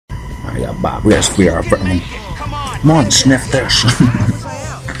I got Bob. We got to free our friend. Come on, sniff this.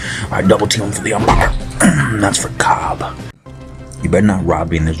 Alright, double team for the umpire. That's for Cobb. You better not rob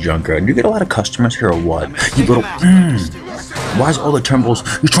me in this junkyard. You get a lot of customers here or what? You little. Why is all the turnbuls?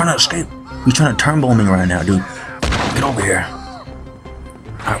 He's trying to escape. He's trying to turnbull me right now, dude. Get over here.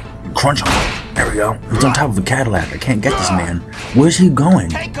 Alright, crunch him. There we go. He's on top of a Cadillac. I can't get this man. Where's he going?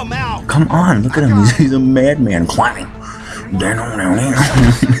 Take him out. Come on, look at him. He's a madman climbing.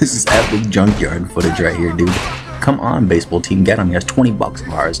 This is epic junkyard footage right here, dude. Come on, baseball team, get him. He has 20 bucks of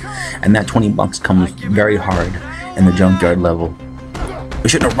ours, and that 20 bucks comes very hard in the junkyard level. We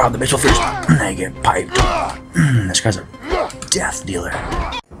shouldn't have robbed the baseball Furies. They get piped. This guy's a death dealer.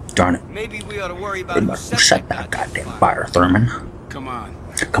 Darn it. Maybe we ought to worry about Set that goddamn fire, Thurman. Come on.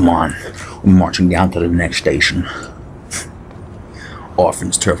 Come on. We're marching down to the next station.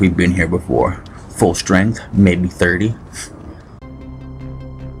 Orphans turf, we've been here before. Full strength, maybe 30.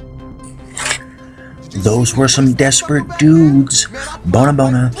 Those were some desperate dudes. Bona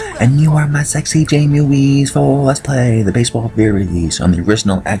Bona, and you are my sexy Jamie Louise for Let's Play the Baseball Furies on the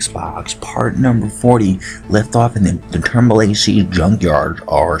original Xbox. Part number 40, lift off in the Turnbull AC junkyard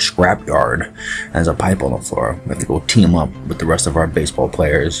or scrapyard. There's a pipe on the floor. We have to go team up with the rest of our baseball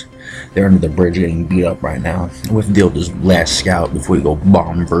players. They're under the bridge getting beat up right now. We have to deal with this last scout before we go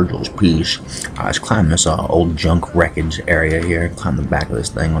bomb Virgil's piece. Let's climb this old junk wreckage area here. Climb the back of this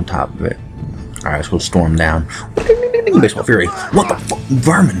thing on top of it. Alright, let's go storm down. Baseball Fury. What the fuck?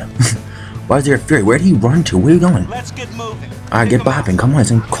 Vermin! Why is there a Fury? Where did he run to? Where are you going? Let's get moving. Alright, get bopping. Come on, it's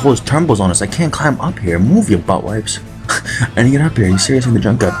gonna close turnbuls on us. I can't climb up here. Move your butt wipes. I need to get up here. You seriously the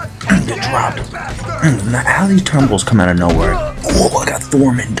junk up? Get dropped. Now, how do these turnbuls come out of nowhere? Oh, I got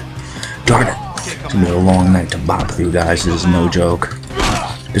Thorman. Darn it. It's gonna be a long night to bop through, guys. This is no joke.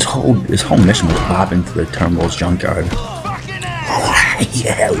 This whole mission was bopping through the turnbuls junkyard.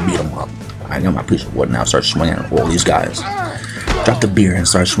 Yeah, we beat him up. I got my piece of wood now. Start swinging at all these guys. Drop the beer and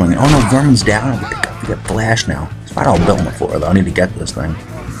start swinging. Oh no, Vermin's down. We get Flash now. It's not all built on the floor though. I need to get this thing.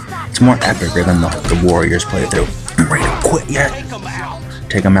 It's more epic than the Warriors playthrough. I'm ready to quit yet.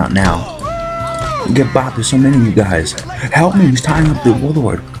 Take him out now. Get bopped. There's so many of you guys. Help me. He's tying up the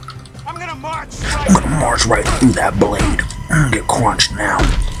Warlord. I'm gonna march right through that blade. Get crunched now.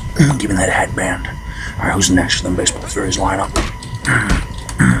 Give me that headband. Alright, who's next for the Baseball Furies lineup?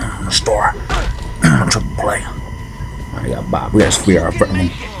 Store. Triple play. I got Bob. We got to free our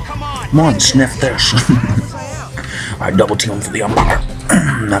friend. Come on, sniff this. Alright, double team for the umpire.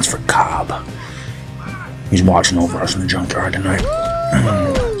 That's for Cobb. He's watching over us in the junkyard tonight.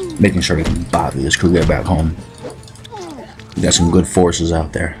 Making sure we can bother this crew get back home. We got some good forces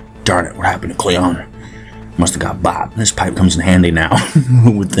out there. Darn it, what happened to Cleon? Must have got Bob. This pipe comes in handy now.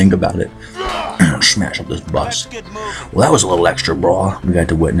 Who would think about it? Smash up this bus. Well, that was a little extra brawl we got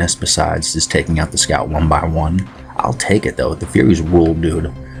to witness besides just taking out the scout one by one. I'll take it though. The Furies rule, dude.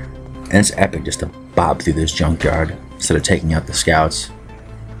 And it's epic just to bob through this junkyard instead of taking out the scouts.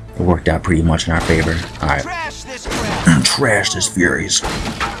 It worked out pretty much in our favor. Alright. Trash this Furies.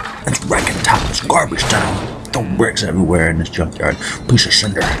 Let's wreck and top this garbage down. Throw bricks everywhere in this junkyard. Piece of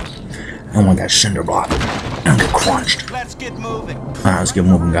cinder. I don't want that cinder block. I'll get crunched. Let's get moving. Alright, let's get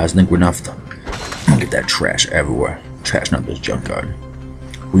moving, guys. I think we're enough to get that trash everywhere. Trashing up this junkyard.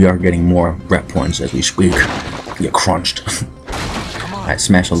 We are getting more rep points as we speak. Get crunched. Alright,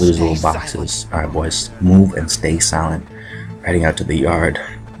 smash all these little boxes. Alright, boys. Move and stay silent. Heading out to the yard.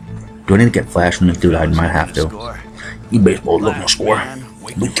 Do I need to get Flash from this dude? I might have to. You baseball looking to score.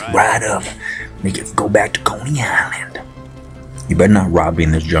 We can ride up. Make it go back to Coney Island. You better not rob me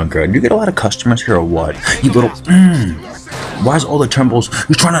in this junkyard. You get a lot of customers here or what? You little. Why is all the turnbuls?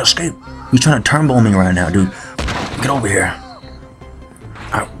 He's trying to escape. He's trying to turnbull me right now, dude. Get over here.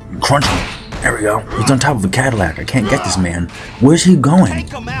 Crunch him. There we go. He's on top of a Cadillac. I can't get this man. Where's he going?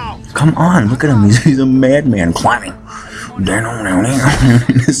 Come on, look at him. He's a madman climbing.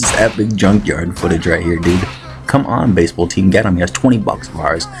 This is epic junkyard footage right here, dude. Come on, baseball team, get him. He has 20 bucks of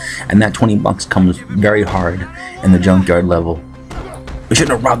ours, and that 20 bucks comes very hard in the junkyard level. We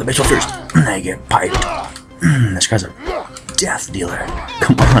shouldn't have robbed the baseball Furies. They get piped. This guy's a death dealer.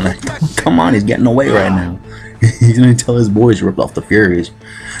 Come on, he's getting away right now. He's gonna tell his boys to rip off the Furies.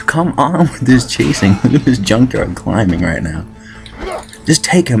 Come on with this chasing. Look at this junkyard climbing right now. Just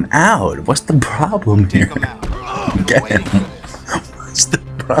take him out. What's the problem here? Get him. What's the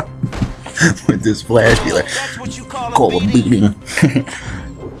problem with this Flash dealer? Call a beating.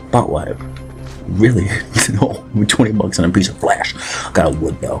 Butt wipe. Really? No, with 20 bucks on a piece of Flash. Got a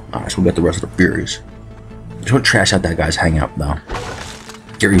wood though. Alright, so we got the rest of the Furies. Just want to trash out that guy's hangout though.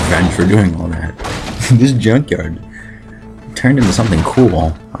 Get revenge for doing all that. This junkyard turned into something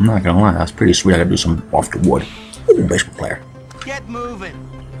cool. I'm not gonna lie, that's pretty sweet. I gotta do some off the wood. Ooh, baseball player. Get moving.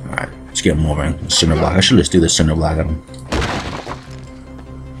 Alright, let's get moving. Cinder block. I should just do the cinder block at him.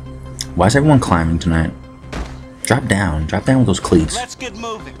 Why is everyone climbing tonight? Drop down. Drop down with those cleats. Let's get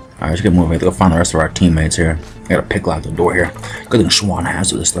moving. Alright, let's get moving. Let's go find the rest of our teammates here. I gotta pick lock the door here. Good thing Swan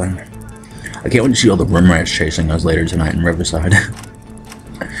has this thing. I can't wait to see all the rim rats chasing us later tonight in Riverside.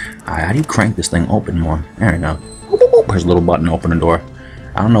 Alright, how do you crank this thing open more? There we go. There's a little button to open the door.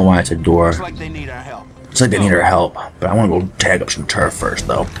 I don't know why it's a door. Looks like they need our help. It's like they need our help, but I want to go tag up some turf first,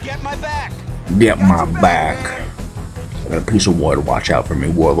 though. Get my back. Get my back. I got a piece of wood. Watch out for me,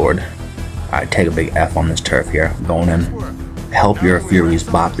 Warlord. Alright, take a big F on this turf here. Going in. Help your Furies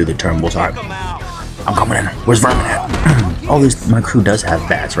bop through the turnbuckles. Alright, I'm coming in. Where's Vermin at? Oh, my crew does have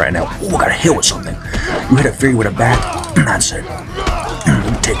bats right now. Ooh, I got a hit with something. You hit a Fury with a bat. That's it.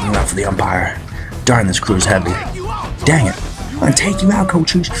 I'm taking you out for the umpire. Darn, this crew's heavy. Dang it. I'm gonna take you out,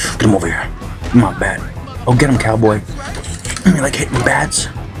 coaches. Get him over here. My bad. Oh, get him, cowboy. You like hitting bats?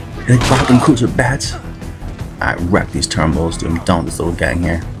 You like blocking crews with bats? I wreck these turnbuckles, dude. I'm done with this little gang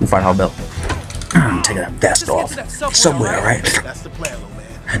here. We fight how Bill. Take that vest off. Subway, alright? That's the plan, little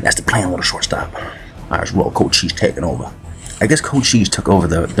man. That's the plan, little shortstop. Alright, let's roll. Coach Cheese taking over. I guess Coach Cheese took over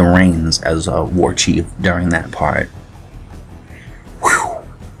the reins as war chief during that part. Whew.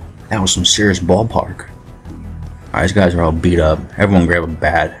 That was some serious ballpark. Alright, these guys are all beat up. Everyone grab a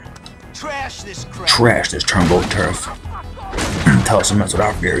bat. Trash this crap. Trash this turnbuckle turf. Tell us to mess with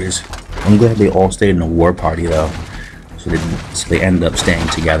our Furies. I'm glad they all stayed in the war party though. So they ended up staying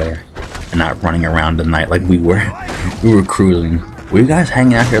together and not running around the night like we were. We were cruising. Were you guys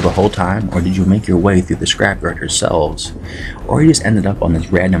hanging out here the whole time, or did you make your way through the scrapyard yourselves? Or you just ended up on this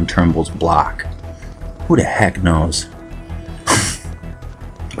random turnbuckles block? Who the heck knows?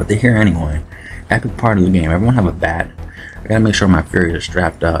 But they're here anyway. Epic part of the game. Everyone have a bat. I gotta make sure my Furies are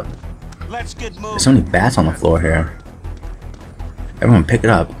strapped up. Let's get moving. There's so many bats on the floor here. Everyone pick it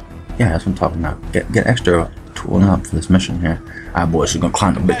up. Yeah, that's what I'm talking about. Get extra tooling up for this mission here. Alright boys, we're gonna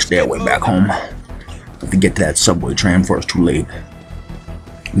climb the big stairway back home. Have to get to that subway train before it's too late.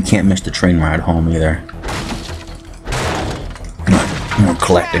 We can't miss the train ride home either. I'm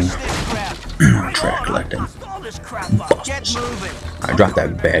collecting. Trash collecting. Busters. I dropped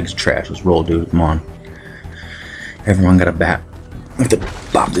that bag's trash. Let's roll, dude. Come on. Everyone got a bat. We have to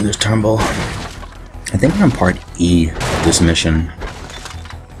bop through this turnbuckle. I think we're on part E of this mission.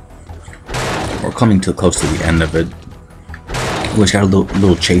 We're coming too close to the end of it. We just got a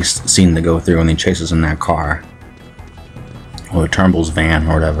little chase scene to go through, and they chase us in that car. Or Turnbull's van,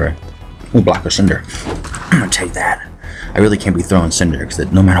 or whatever. Ooh, block of cinder. I'm gonna take that. I really can't be throwing cinder,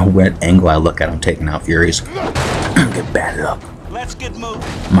 because no matter what angle I look at, I'm taking out Furies. Get batted up. Let's get moving.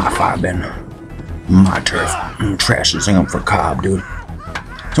 My fire bin. My turf. Trash this thing up for Cobb, dude.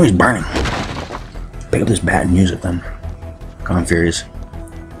 Somebody's burning. Pick up this bat and use it then. Come on, Furies.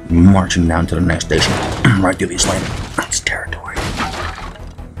 Marching down to the next station. Right through these lanes. It's territory.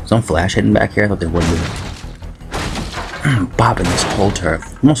 Some flash hidden back here? I thought they would be. Bopping this whole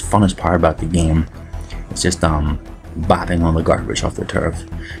turf. The most funnest part about the game is just bopping all the garbage off the turf.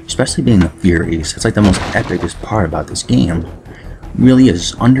 Especially being the Furies. It's like the most epicest part about this game. Really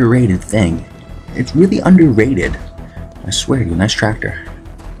is underrated thing. It's really underrated. I swear to you, nice tractor.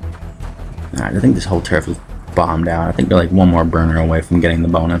 Alright, I think this whole turf is bombed out. I think they're like one more burner away from getting the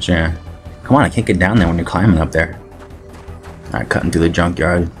bonus, yeah. Come on, I can't get down there when you're climbing up there. Alright, cutting through the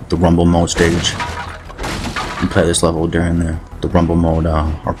junkyard, the Rumble mode stage. We play this level during the Rumble mode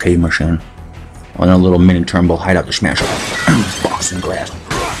arcade machine. On a little mini turnbuckle hideout to smash up. Boston glass.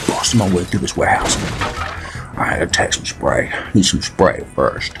 Boston my way through this warehouse. Alright, I gotta take some spray. Need some spray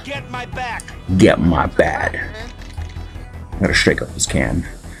first. Get my back. Get my bad. I gotta shake up this can.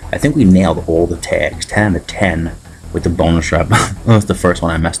 I think we nailed all the tags, 10 out of 10, with the bonus rep. That was the first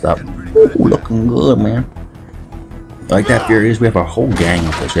one I messed up. Ooh, looking good, man. Like that, Furies, we have our whole gang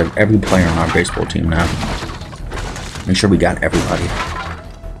with us. We have every player on our baseball team now. Make sure we got everybody.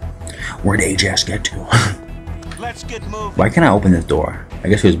 Where'd Ajax get to? Let's get moving. Why can't I open this door? I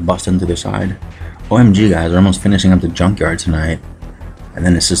guess he was busting through the side. OMG, guys, we're almost finishing up the junkyard tonight. And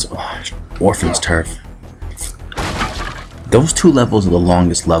then it's just Orphan's turf. Those two levels are the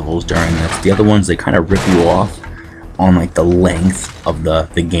longest levels during this. The other ones, they kind of rip you off on like the length of the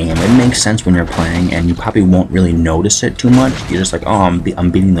game. It makes sense when you're playing, and you probably won't really notice it too much. You're just like, oh, I'm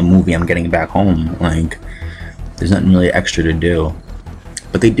beating the movie, I'm getting back home. Like, there's nothing really extra to do.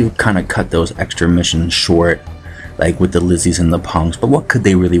 But they do kind of cut those extra missions short, like with the Lizzies and the Punks. But what could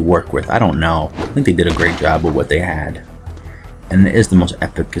they really work with? I don't know. I think they did a great job with what they had. And it is the most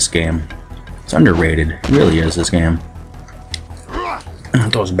epicest game. It's underrated. It really is, this game.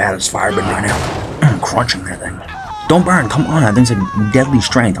 Throw as bad as fire burn right now. Crunching that thing. Don't burn, come on, that thing's a deadly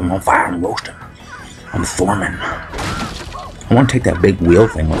strength. I'm on fire, I'm roasting. I'm Thorman. I want to take that big wheel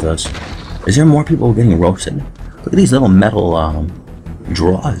thing with us. Is there more people getting roasted? Look at these little metal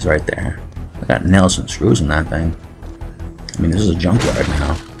drawers right there. I got nails and screws in that thing. I mean, this is a junkyard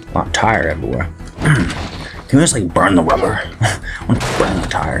now. A lot of tire everywhere. Can we just like burn the rubber? I want to burn the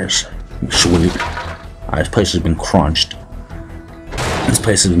tires. Sweet. Alright, this place has been crunched. This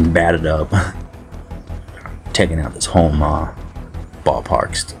place has been batted up. Taking out this home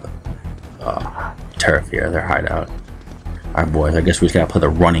ballpark's turf here, their hideout. Alright boys, I guess we just gotta play the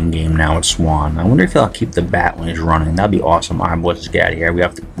running game now with Swan. I wonder if he'll keep the bat when he's running. That'd be awesome. Alright boys, let's get out of here. We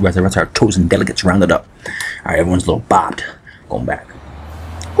have to rest our toes and delegates rounded up. Alright, everyone's a little bopped. Going back.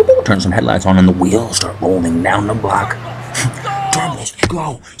 Turn some headlights on and the wheels start rolling down the block. Turnbull's,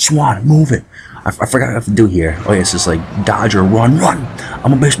 go! Swan, move it! I forgot what I have to do here. Oh yeah, it's just like dodge or run, run!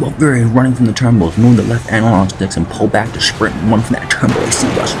 I'm a baseball fury running from the turnbuckles. Move the left analog sticks and pull back to sprint and run from that turnbuckle. I see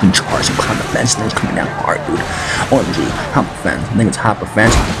us and charge and climb the fence and it's coming down hard, dude. OMG, hop the fence. I think it's hop the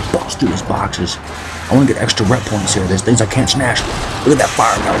fence. Bust through these boxes. I want to get extra rep points here. There's things I can't smash. Look at that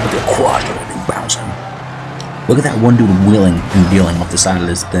fire belt with the cross and everything bouncing. Look at that one dude wheeling and dealing off the side of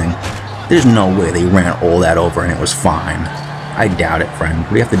this thing. There's no way they ran all that over and it was fine. I doubt it, friend. What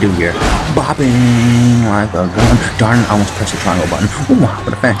do you have to do here? Bopping like a gun. Darn it, I almost pressed the triangle button. Ooh, hop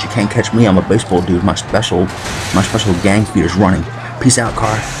on the fence. You can't catch me. I'm a baseball dude. My special gang speed is running. Peace out,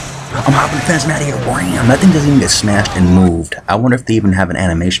 car. I'm hopping the fence and out of here. Wham! That thing doesn't even get smashed and moved. I wonder if they even have an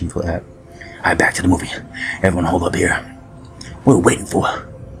animation for that. Alright, back to the movie. Everyone hold up here. What are we waiting for?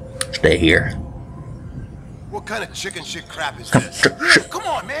 Stay here. What kind of chicken shit crap is this? Come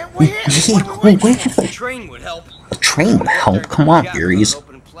on, man. We're here. A train would help. A train would help? Come on, Furies.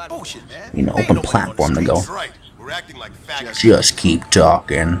 Bullshit, man. You know, open platform to go. Right. We're acting like faggots. Just keep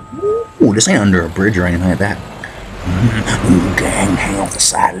talking. Ooh, this ain't under a bridge or anything like that. Gang, hang off the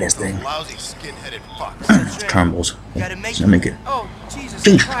side of this thing. Lousy skin-headed fucks. Turnbuckles. Let's make it. Oh, Jesus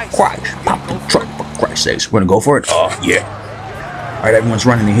Jesus Christ. Christ. Pop the truck, for Christ's sakes. We're gonna go for it? Oh, yeah. Alright, everyone's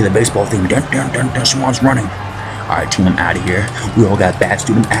running. You hear the baseball theme. Dun, dun, dun, dun. Swan's running. Alright, team, I'm out of here. We all got bats,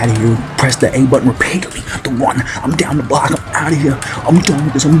 dude. I'm out of here. Press the A button repeatedly. The one. I'm down the block. I'm out of here. I'm done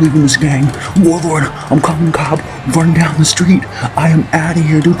with this. I'm leaving this gang. Warlord, I'm coming, Cobb. Running down the street. I am out of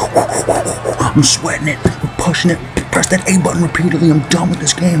here, dude. I'm sweating it. I'm pushing it. Press that A button repeatedly. I'm done with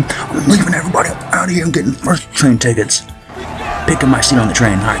this game. I'm leaving everybody. I'm out of here. I'm getting first train tickets. Picking my seat on the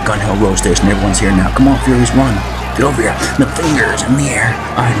train. Alright, Gun Hill Road Station. Everyone's here now. Come on, Furies, run. Get over here. The fingers in the air.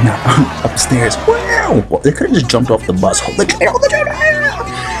 I'm not upstairs. Wow. Well, they could have just jumped off the bus. Hold the train, hold the train.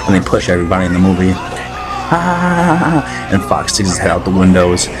 And they push everybody in the movie. And Fox sticks his head out the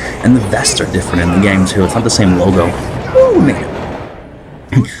windows. And the vests are different in the game too. It's not the same logo. Woo, man.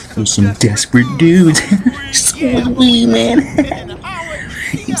 There's some desperate dudes. Sweet, man.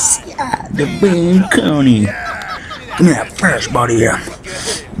 Inside the Boone County. Give me that first body here.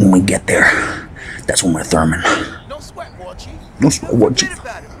 When we get there, that's when we're Thurman. Don't sweat, War Chief. No sweat, War Chief.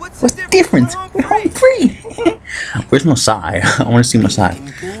 What's the difference? We're home free. Where's Masai? I want to see Masai.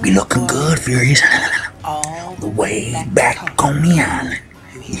 We looking good, Furies. The way back on the island.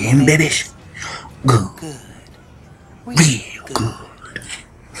 Yeah, baby. Good. Real good.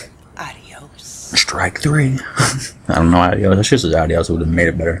 Adios. Strike 3. I don't know, adios. I should have said adios. It would have made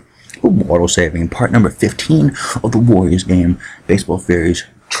it better. Ooh, auto saving. Part number 15 of the Warriors game. Baseball Furies.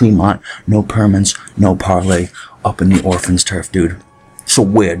 Tremont. No permits. No parlay. Up in the orphans turf, dude. So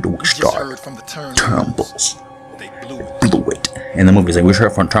where do we start? Turnbulls. They Blew it. In the movies, like, we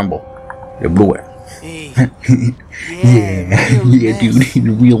heard from Turnbull. They blew it. Yeah, dude. In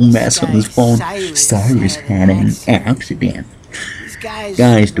a real mess on his phone. Cyrus had an accident.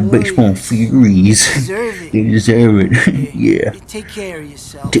 Guys, the baseball Furies. They deserve it. Yeah. Take care of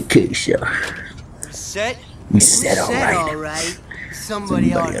yourself. Take care of yourself. Set? We said alright.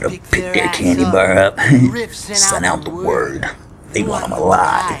 Somebody ought to pick their candy bar up. Send out the word. They want them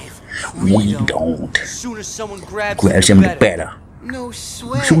alive. We don't. Sooner someone grabs Him the better. No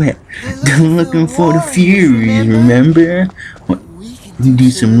sweat. Sweat. They're looking for the Furies, remember? We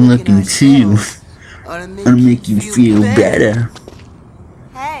do some looking too. I'll make you feel better.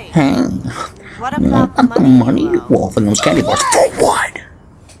 Hey, what about the money? Wolf and those candy bars. For what?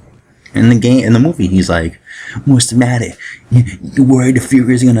 In the movie, he's like, what's the matter? You worried the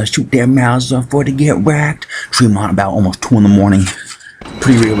Furies are gonna shoot their mouths off before they get racked? Tremont about almost 2 in the morning.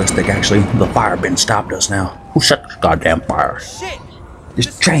 Pretty realistic, actually. The fire bin stopped us now. Who shut this goddamn fire? Shit!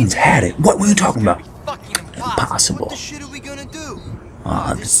 This train's had it. What were you talking about? Impossible. Impossible. What the shit are we gonna do?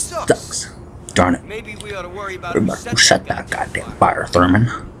 This sucks. Darn it. Maybe we ought to worry about We're about to set that goddamn fire, Thurman.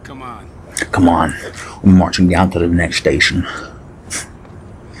 Come on. Come on. We're marching down to the next station.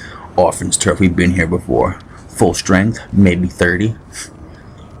 Orphans turf, we've been here before. Full strength, maybe 30.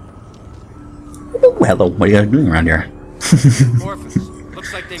 Oh, hello, what are you guys doing around here? orphans.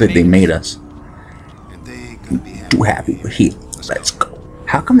 Looks like They made us. And they ain't gonna be happy. Too happy we're here. Let's go.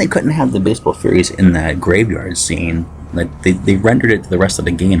 How come they couldn't have the baseball Furies in the graveyard scene? Like, they rendered it to the rest of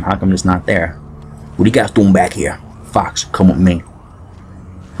the game. How come it's not there? What are you guys doing back here? Fox, come with me.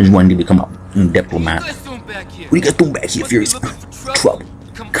 I just wanted you to come up. Diplomat. What What are you guys doing back here, Furies? Trouble.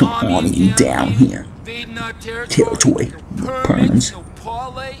 Come on in down here. Territory. No permits.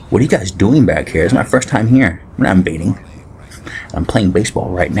 What are you guys doing back here? It's my first time here. We're not invading. I'm playing baseball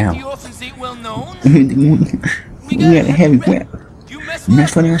right now. We got a heavy grip.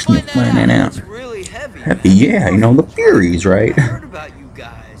 Mess with us, find that out. really heavy. Yeah, you know, the Furies, right? I heard about you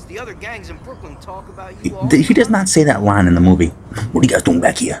guys. The other gangs in Brooklyn talk about you all. He does not say that line in the movie. What are you guys doing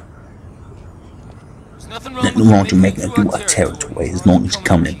back here? Nothing Nothing wrong to making it through our territory as long as you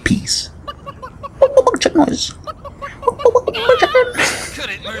come in peace. Check noise.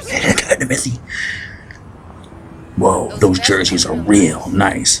 Missy. Whoa, those jerseys are real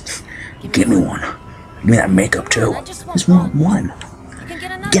nice. Give me one. Give me that makeup too. Just want one.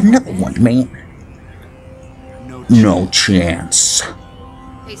 Get another one, man. No chance.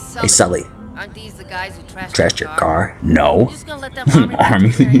 Hey, Sully. Aren't these the guys who Trashed your car? No. Just gonna let them Army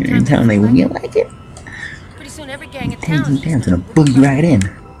here in town, they will like it. Pretty soon every gang in Hands town. and dance and a boogie right in.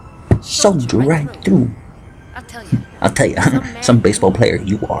 Soldier right through. I'll tell you. Some baseball player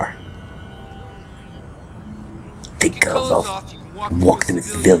you are. Take girls off. Walk through the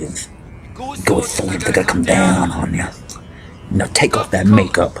civilians. Go with soldiers, they're gonna come down on you. Now take off that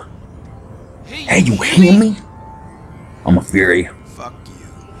makeup. Hey, you hear me? I'm a Fury. Fuck you.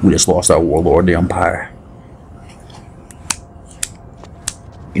 We just lost our warlord, the Empire.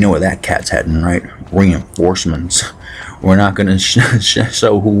 You know where that cat's heading, right? Reinforcements. We're not gonna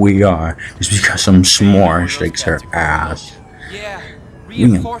show who we are just because some s'more shakes her ass. Yeah.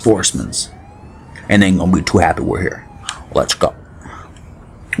 Reinforcements. And they ain't gonna be too happy we're here. Let's go.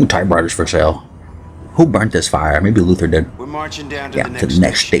 Who typewriters for sale? Who burnt this fire? Maybe Luther did. We're marching down to Yeah, to the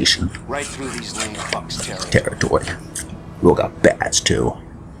next station. Right through these lame fucks' Territory. We all got bats too.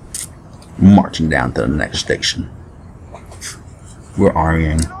 Marching down to the next station. We're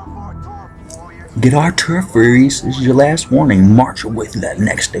arming. Get our turf, Furies. This is your last warning. March your way through that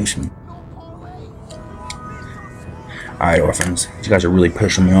next station. Alright, orphans. These guys are really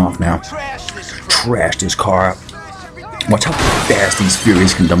pissing me off now. Trash this car up. Watch how fast these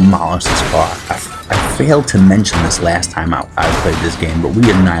Furies can demolish this car. I failed to mention this last time I played this game, but we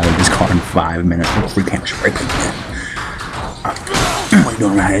annihilated this car in 5 minutes. We can't spray paint it. What are you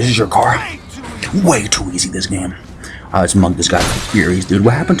doing around here? This is your car? Way too easy, this game. Let's mug this guy for Furies, dude.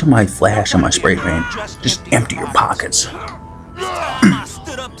 What happened to my flash and my spray paint? Just empty your pockets.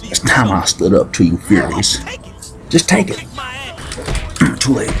 It's time I stood up to you, Furies. Just take it.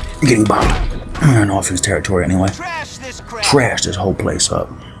 Too late. You're getting bombed. We're in Orphans territory anyway. Trash this whole place up.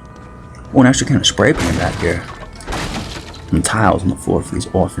 Oh, an extra can of spray paint back here. Some tiles on the floor for these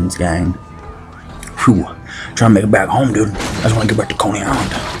Orphans gang. Whew. Trying to make it back home, dude. I just want to get back to Coney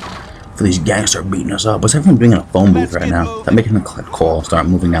Island. For these gangs start beating us up. What's everyone doing in a phone booth right now? They're making a call, start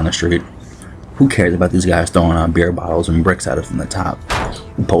moving down the street. Who cares about these guys throwing beer bottles and bricks at us from the top?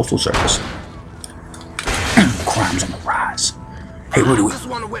 The Postal Service. Crime's on the rise. Hey, what do we?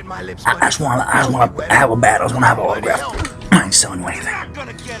 I just want to have a battle. I just want to have an autograph. I ain't selling you anything.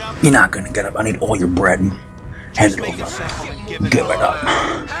 You're not gonna get up. I need all your bread. Hand it over. Give it up.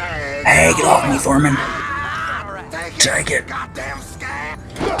 Hey, get off me, Thurman. Take it.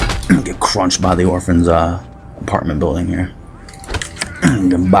 Get crunched by the orphans' apartment building here.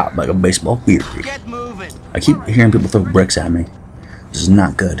 Get bopped like a baseball Fury. I keep hearing people throw bricks at me. This is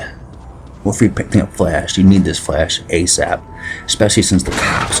not good. Well, if you're picking up flash, you need this flash ASAP. Especially since the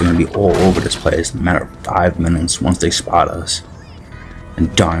cops are going to be all over this place in a matter of 5 minutes once they spot us.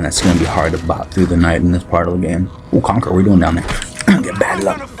 And darn, that's going to be hard to bop through the night in this part of the game. Oh, Conquer, what are we doing down there? Get batted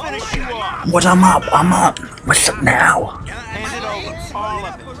up. What? I'm up. What's up now?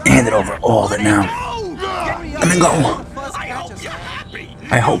 Hand it over all of it now. Let me go.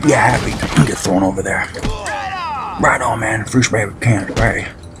 I hope you're happy. Get thrown over there. Right on, man. Free spray can spray.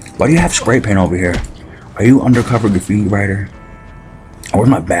 Why do you have spray paint over here? Are you undercover graffiti writer? Oh, where's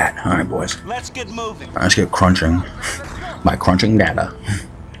my bat? Alright, boys. Let's get moving. Let's get crunching. By crunching data.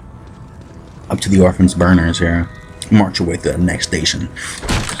 Up to the orphans' burners here. March your way to the next station.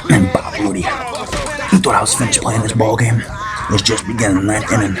 And Bob Rudy. You thought I was finished playing this ball game? It's just beginning,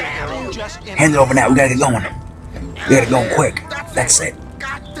 9th inning. Hand it over now. We gotta get going. We gotta go quick. That's it.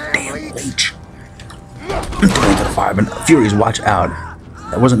 Damn leech. Throw into the fire. But Furies, watch out.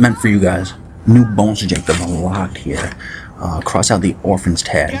 That wasn't meant for you guys. New bonus objective unlocked here. Cross out the orphans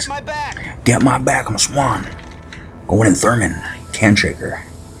tags. Get my back. I'm a swan. Going in Thurman. Can shaker.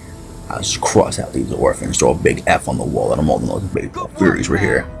 I'll just cross out these orphans. Throw a big F on the wall. Let them all know those big Furies were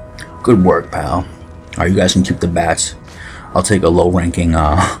here. Good work, pal. Alright, you guys can keep the bats. I'll take a low-ranking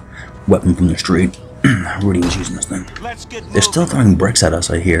weapon from the street. Rudy was using this thing. They're still throwing bricks at us,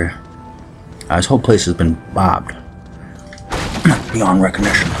 I hear. This whole place has been bobbed. Beyond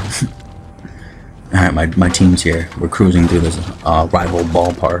recognition. Alright, my team's here. We're cruising through this rival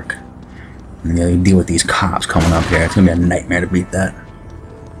ballpark. And we gotta deal with these cops coming up here. It's gonna be a nightmare to beat that.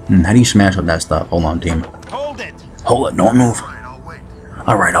 How do you smash up that stuff? Hold on, team. Hold it. Hold it, don't move.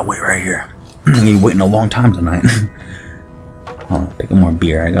 Alright, I'll wait right here. You're waiting a long time tonight. Hold on, take more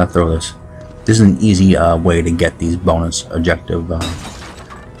beer. I gotta throw this. This is an easy way to get these bonus objective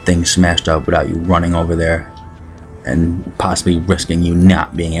things smashed up without you running over there and possibly risking you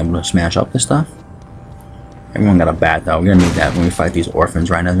not being able to smash up this stuff. Everyone got a bat though. We're gonna need that when we fight these orphans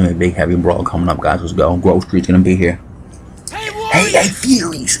right now. There's gonna be a big heavy brawl coming up, guys. Let's go. Grove Street's gonna be here. Hey,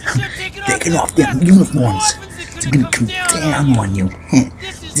 Furies! Taking off them uniforms. It's gonna come down on you.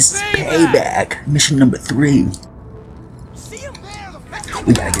 This is payback. Mission number 3.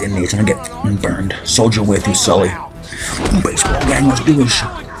 We gotta get in there. It's gonna get burned. Soldier way through Sully. Baseball gang, let's do this.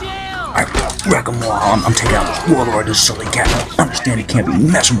 Alright, wreck them all. I'm taking out this warlord, this Sully cat. Understand he can't be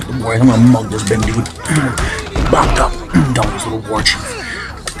messing with the warriors. I'm gonna mug this big dude. Bombed up. Don't use little war chief.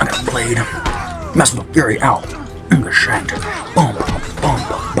 I got a blade. Messing with Fury out. Get shanked. Boom, boom,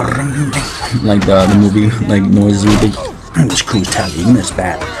 boom. Like the movie, like noises we did. This crew's tacky. You miss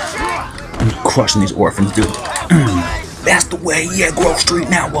that. I'm crushing these orphans, dude. That's the way. Yeah, Grove Street.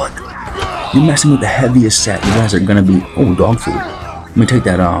 Now what? You're messing with the heaviest set. You guys are gonna be. Oh, dog food. Let me take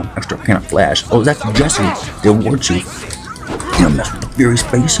that extra can of flash. Oh, that's Jesse, the war chief. You don't mess with the Furies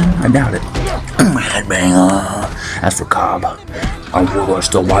facing? I doubt it. Headbang. As for Cobb, our warlord's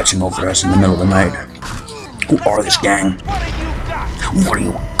still watching over us in the middle of the night. Who are this gang? What do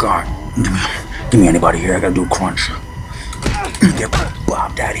you got? Give me anybody here. I gotta do a crunch. Get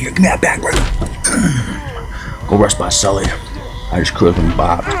bobbed out of here. Give me that back right. Go rest by Sully. I just cruised and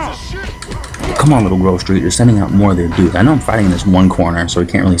bobbed. Come on, little Grove Street. They're sending out more of their dudes. I know I'm fighting in this one corner, so we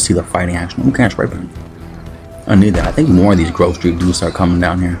can't really see the fighting action. We can't scrape him. I need that. I think more of these Grove Street dudes start coming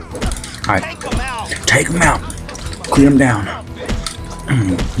down here. Alright. Take them out. Clean them down.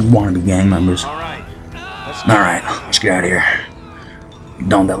 Wannabe gang members. Alright, let's get out of here.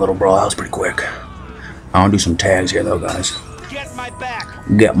 Done that little brawl. That was pretty quick. I want to do some tags here, though, guys. Get my back.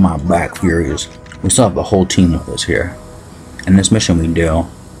 Get my back, Furies. We still have the whole team with us here. And this mission we do,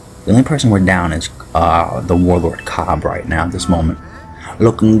 the only person we're down is the Warlord Cobb right now at this moment.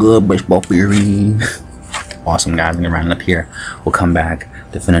 Looking good, baseball Fury. Awesome, guys. I'm going to round up here. We'll come back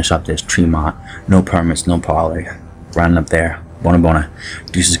to finish up this Tremont. No permits, no parley. Rounding up there. Bona.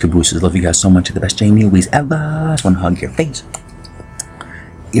 Deuces, cabooses. Love you guys so much. You're the best JMUies ever. Just want to hug your face.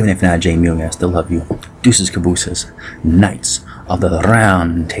 Even if not JMU, I still love you. Deuces, cabooses. Knights of the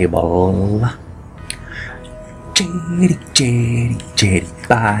Round Table. Jetty,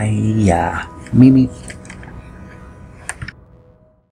 bye. Mimi.